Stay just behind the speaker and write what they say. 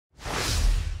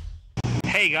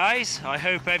Hey guys, I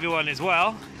hope everyone is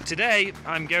well. Today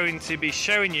I'm going to be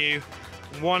showing you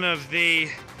one of the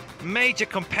major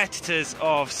competitors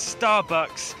of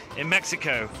Starbucks in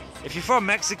Mexico. If you're from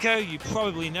Mexico, you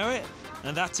probably know it,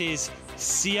 and that is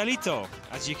Cielito,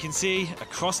 as you can see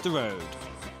across the road.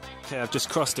 Okay, I've just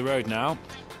crossed the road now.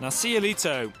 Now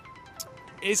Cielito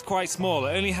is quite small.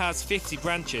 It only has 50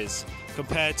 branches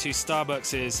compared to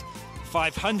Starbucks's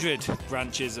 500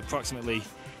 branches approximately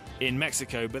in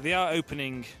Mexico, but they are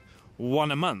opening one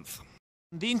a month.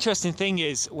 The interesting thing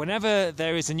is, whenever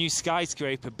there is a new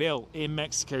skyscraper built in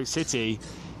Mexico City,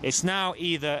 it's now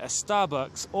either a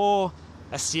Starbucks or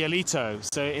a Cielito.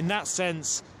 So in that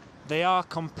sense, they are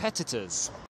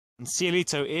competitors. And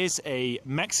Cielito is a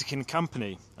Mexican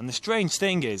company. And the strange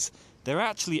thing is, they're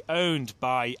actually owned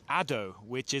by Ado,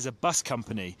 which is a bus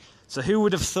company. So who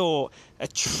would have thought a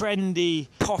trendy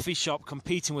coffee shop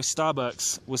competing with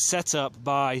Starbucks was set up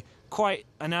by quite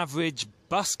an average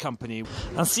bus company?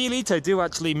 And Cielito do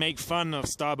actually make fun of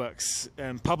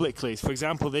Starbucks publicly. For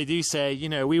example, they do say, you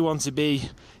know, we want to be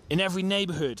in every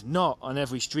neighborhood, not on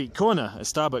every street corner,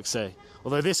 as Starbucks say.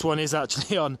 Although this one is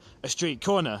actually on a street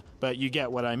corner, but you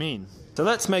get what I mean. So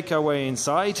let's make our way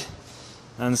inside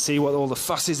and see what all the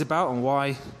fuss is about and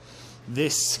why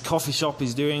this coffee shop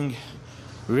is doing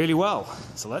really well.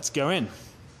 So let's go in.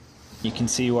 You can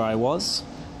see where I was.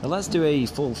 Now let's do a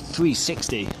full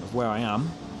 360 of where I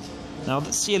am. Now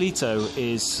the Cielito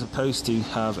is supposed to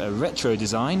have a retro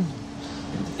design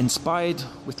inspired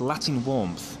with Latin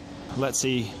warmth. Let's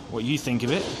see what you think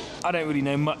of it. I don't really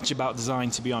know much about design,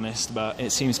 to be honest, but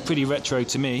it seems pretty retro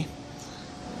to me.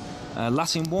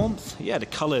 Latin warmth, yeah, the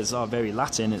colours are very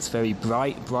Latin. It's very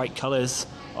bright colours,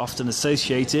 often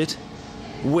associated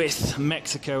with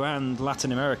Mexico and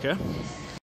Latin America.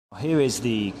 Here is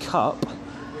the cup,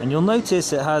 and you'll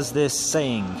notice it has this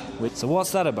saying. So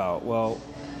what's that about? Well,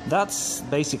 that's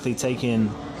basically taking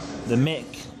the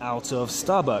mick out of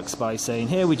Starbucks by saying,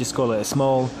 here we just call it a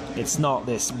small, it's not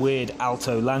this weird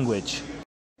alto language.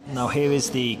 Now here is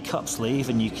the cup sleeve,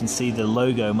 and you can see the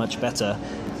logo much better.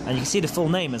 And you can see the full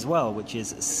name as well, which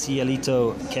is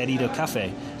Cielito Querido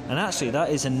Café. And actually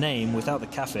that is a name, without the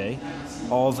cafe,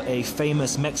 of a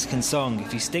famous Mexican song.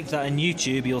 If you stick that in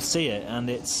YouTube, you'll see it. And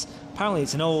apparently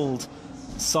it's an old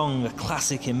song, a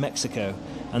classic in Mexico.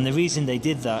 And the reason they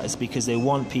did that is because they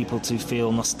want people to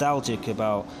feel nostalgic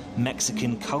about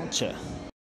Mexican culture.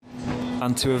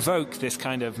 And to evoke this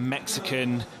kind of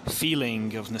Mexican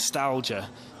feeling of nostalgia,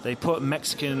 they put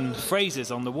Mexican phrases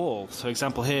on the wall. For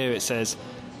example, here it says,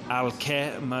 "Al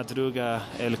que madruga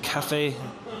el café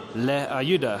le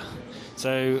ayuda."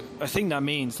 So I think that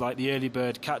means like the early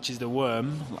bird catches the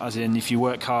worm, as in if you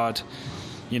work hard,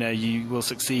 you know, you will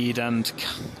succeed. And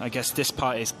I guess this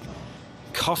part is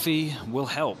coffee will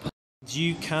help.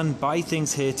 You can buy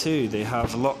things here too. They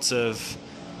have lots of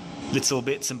little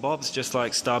bits and bobs, just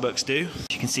like Starbucks do.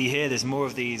 You can see here there's more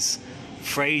of these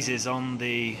phrases on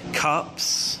the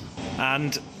cups.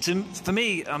 And for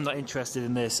me, I'm not interested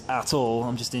in this at all.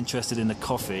 I'm just interested in the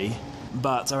coffee.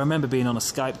 But I remember being on a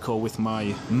Skype call with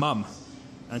my mum,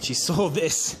 and she saw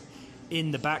this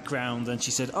in the background, and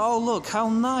she said, "Oh, look, how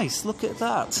nice. Look at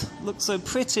that. Looks so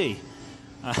pretty."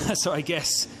 So I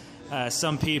guess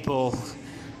some people,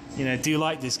 you know, do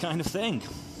like this kind of thing.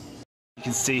 You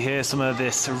can see here some of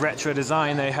this retro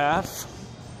design they have.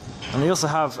 And they also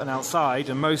have an outside,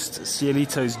 and most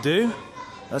Cielitos do.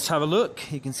 Let's have a look.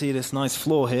 You can see this nice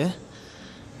floor here.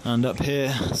 And up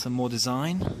here, some more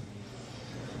design.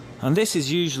 And this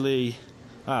is usually...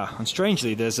 and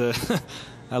strangely, there's a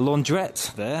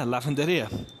laundrette there, a lavanderia.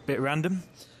 Bit random.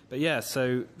 But yeah,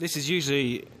 so this is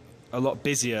usually a lot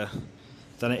busier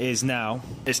than it is now.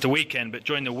 It's the weekend, but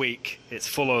during the week, it's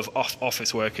full of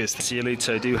office workers.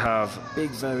 Cielito do have a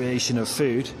big variation of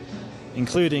food,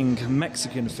 including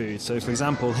Mexican food. So for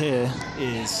example, here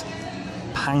is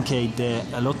panque de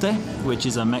elote, which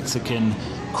is a Mexican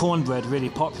cornbread, really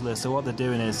popular. So what they're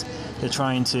doing is they're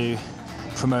trying to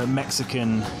promote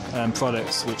Mexican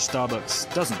products, which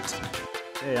Starbucks doesn't.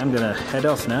 Okay, I'm gonna head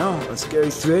off now. Let's go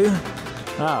through.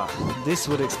 This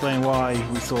would explain why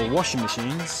we saw washing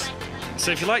machines.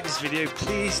 So if you like this video,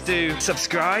 please do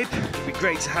subscribe. It'd be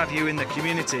great to have you in the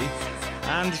community.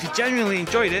 And if you genuinely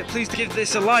enjoyed it, please give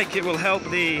this a like. It will help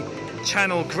the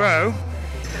channel grow.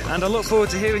 And I look forward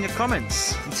to hearing your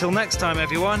comments. Until next time,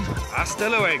 everyone, hasta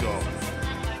luego.